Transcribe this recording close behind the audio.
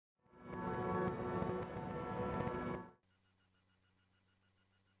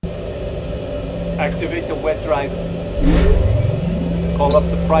Activate the wet drive. Call up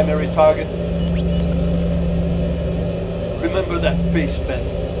the primary target. Remember that face, Ben.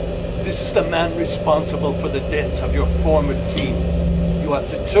 This is the man responsible for the deaths of your former team. You are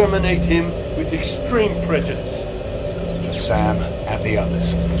to terminate him with extreme prejudice. For Sam and the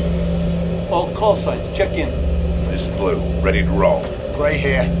others. All call signs, check in. This is Blue, ready to roll. Gray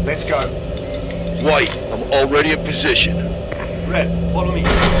here, let's go. White, I'm already in position. Red, follow me.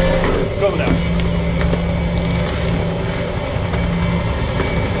 Go now.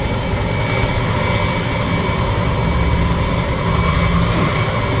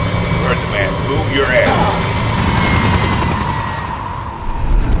 Move your ass.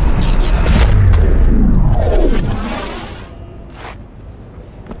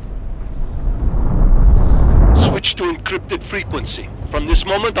 Switch to encrypted frequency. From this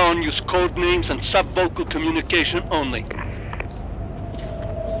moment on, use code names and sub-vocal communication only.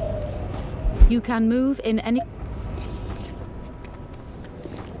 You can move in any...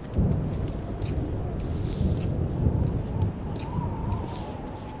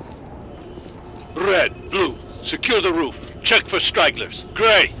 Red, Blue, secure the roof. Check for stragglers.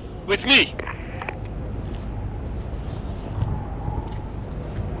 Gray, with me.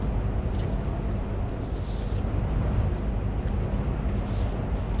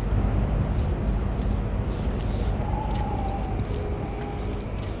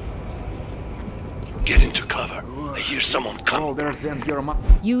 Get into cover. I hear someone coming.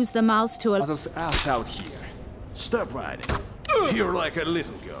 Use the mouse to... ass out here. Stop riding. You're like a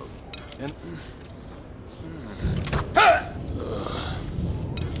little goat. And...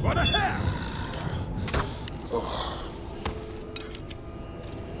 What the hell?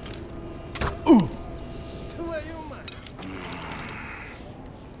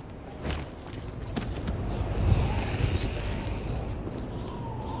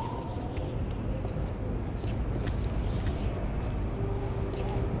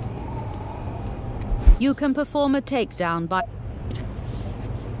 You can perform a takedown by...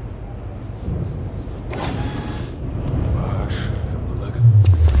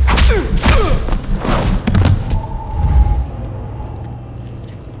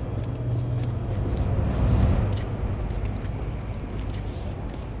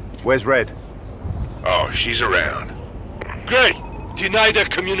 Where's Red? Oh, she's around. Gray, deny their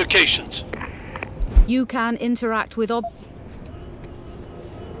communications. You can interact with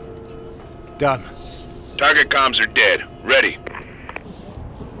Done. Target comms are dead. Ready.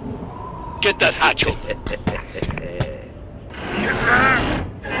 Get that hatch open.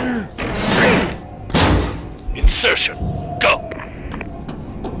 Insertion. Go.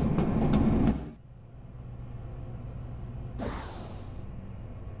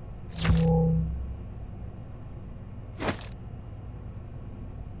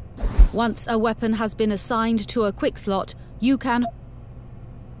 Once a weapon has been assigned to a quick slot, you can...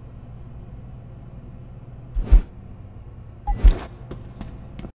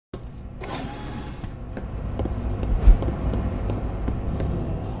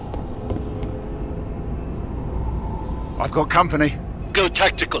 I've got company. Go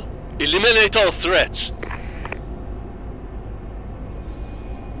tactical. Eliminate all threats.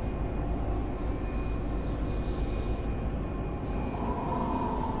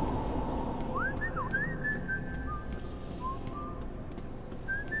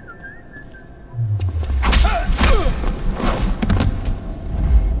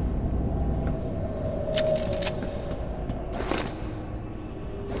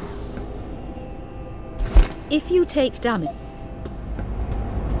 If you take damage...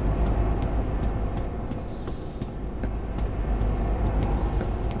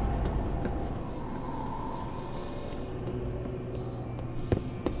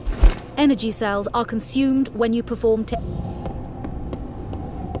 Energy cells are consumed when you perform...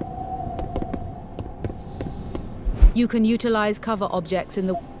 You can utilize cover objects in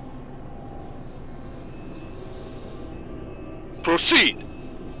the... Proceed.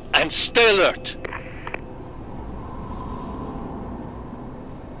 And stay alert.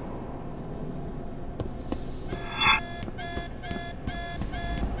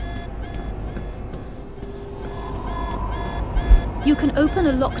 You can open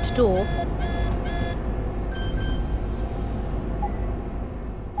a locked door.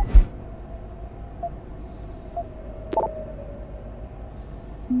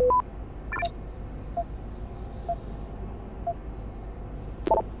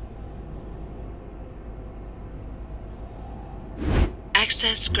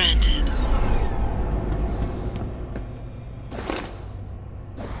 Access granted.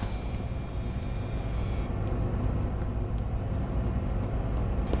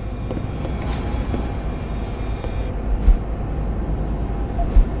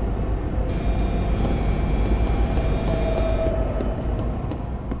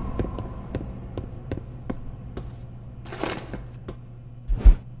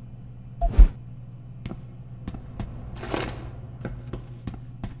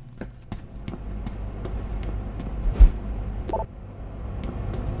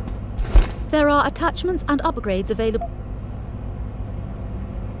 There are attachments and upgrades available.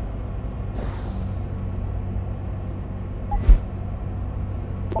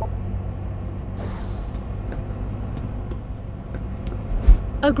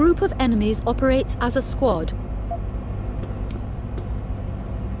 A group of enemies operates as a squad.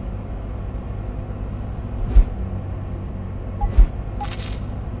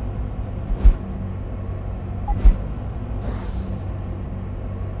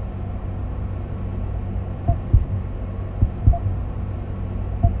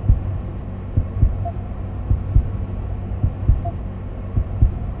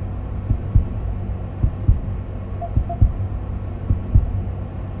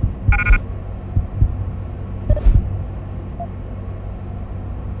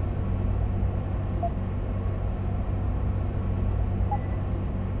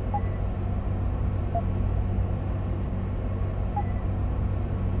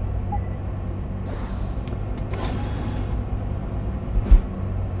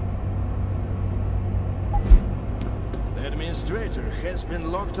 Administrator has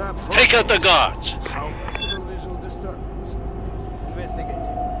been locked up for... Take out the guards. How possible visual disturbance? Investigating.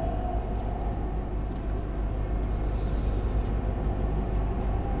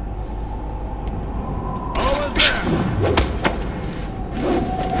 Over there!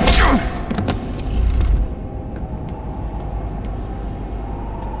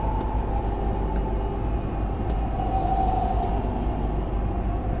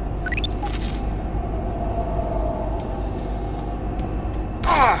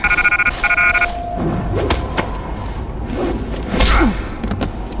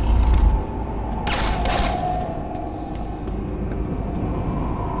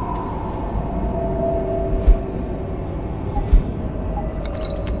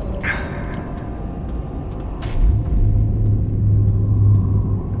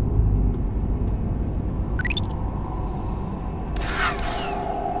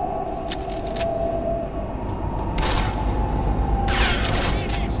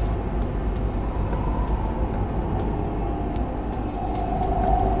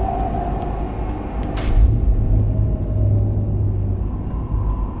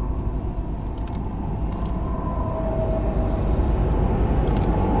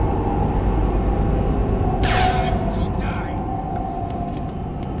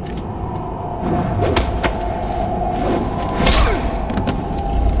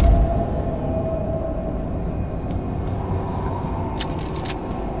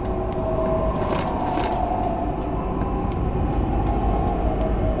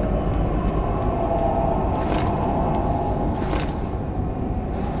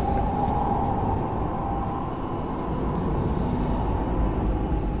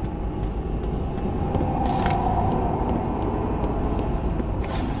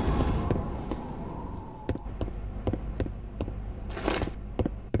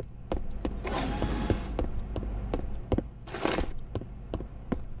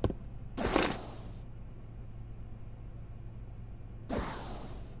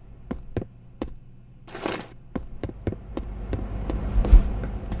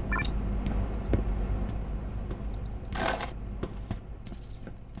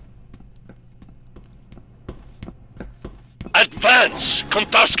 Advance!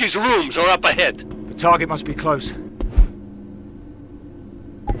 Kontarski's rooms are up ahead. The target must be close.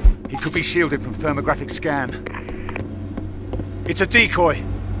 He could be shielded from thermographic scan. It's a decoy. His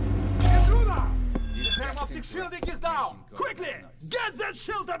thermoptic shielding is down! Quickly! Get that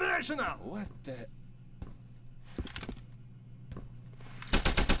shield operational! What the...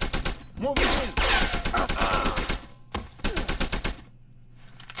 Moving in!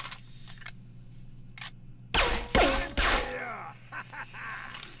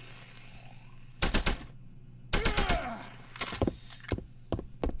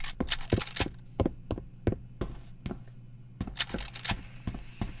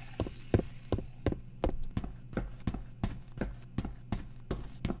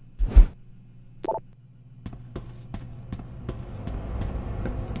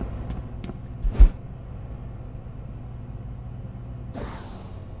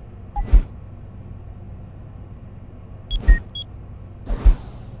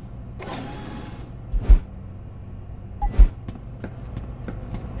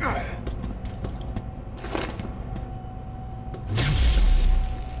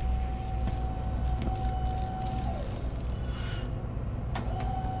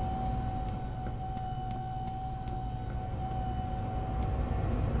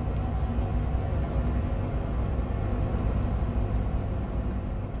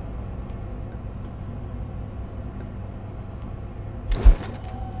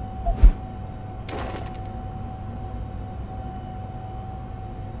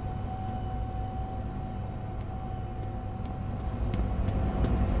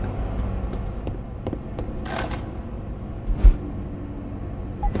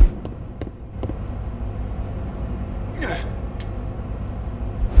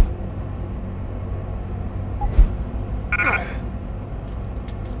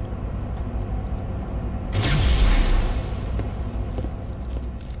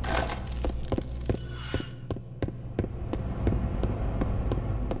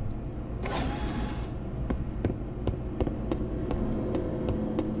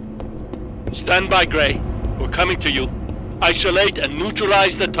 Stand by, Gray. We're coming to you. Isolate and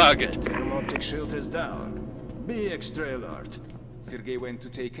neutralize the target. Thermoptic shield is down. Be extra alert. Sergei went to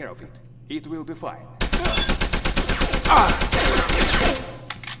take care of it. It will be fine.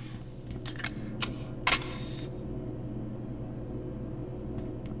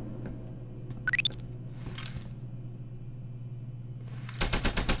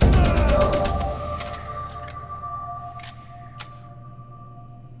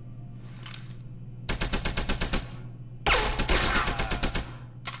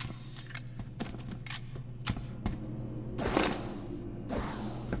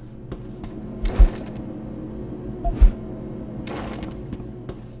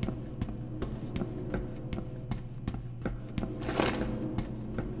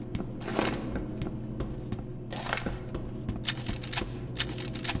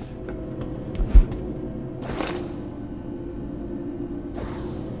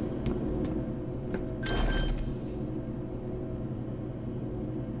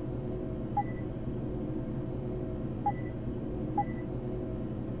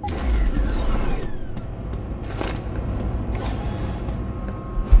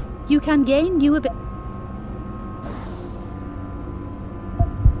 You can gain new abilities.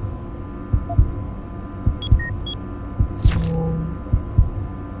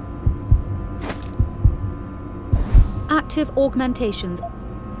 Active augmentations.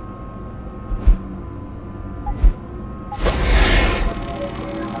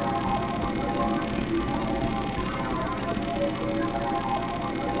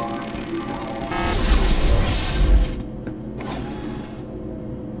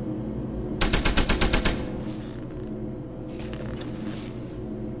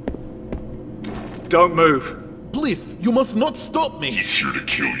 Don't move. Please, you must not stop me. He's here to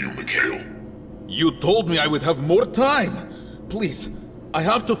kill you, Mikhail. You told me I would have more time. Please, I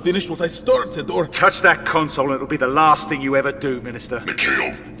have to finish what I started, or... Touch that console and it'll be the last thing you ever do, Minister.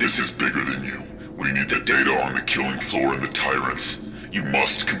 Mikhail, this is bigger than you. We need the data on the killing floor and the tyrants. You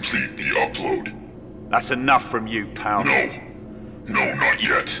must complete the upload. That's enough from you, pal. No. No, not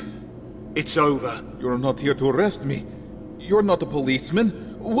yet. It's over. You're not here to arrest me. You're not a policeman.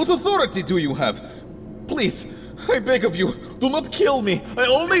 What authority do you have? Please, I beg of you, do not kill me. I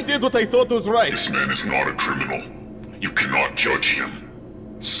only did what I thought was right. This man is not a criminal. You cannot judge him.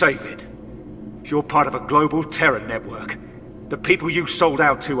 Save it. You're part of a global terror network. The people you sold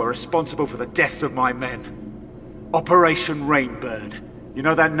out to are responsible for the deaths of my men. Operation Rainbird. You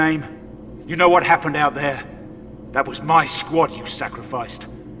know that name? You know what happened out there? That was my squad you sacrificed.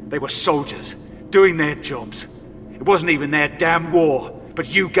 They were soldiers, doing their jobs. It wasn't even their damn war,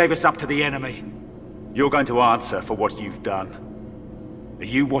 but you gave us up to the enemy. You're going to answer for what you've done. Are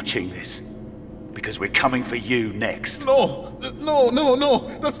you watching this? Because we're coming for you next. No,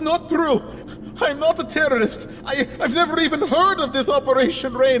 that's not true. I'm not a terrorist. I've never even heard of this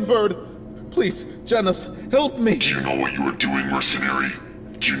Operation Rainbird. Please, Janice, help me. Do you know what you are doing, mercenary?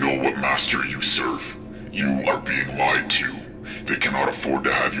 Do you know what master you serve? You are being lied to. They cannot afford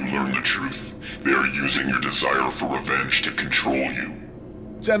to have you learn the truth. They are using your desire for revenge to control you.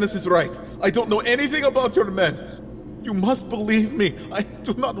 Janice is right. I don't know anything about your men. You must believe me. I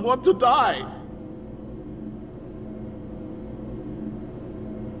do not want to die.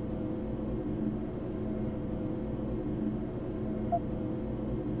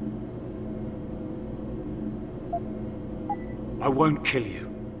 I won't kill you,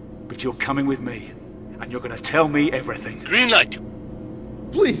 but you're coming with me, and you're gonna tell me everything. Green light.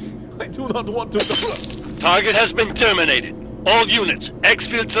 Please, I do not want to... Target has been terminated. All units,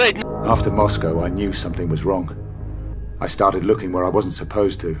 exfiltrate. After Moscow, I knew something was wrong. I started looking where I wasn't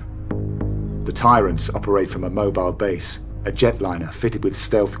supposed to. The tyrants operate from a mobile base, a jetliner fitted with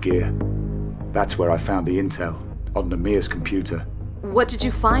stealth gear. That's where I found the intel, on Namir's computer. What did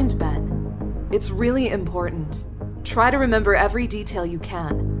you find, Ben? It's really important. Try to remember every detail you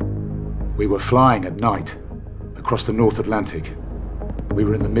can. We were flying at night, across the North Atlantic. We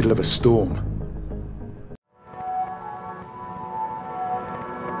were in the middle of a storm.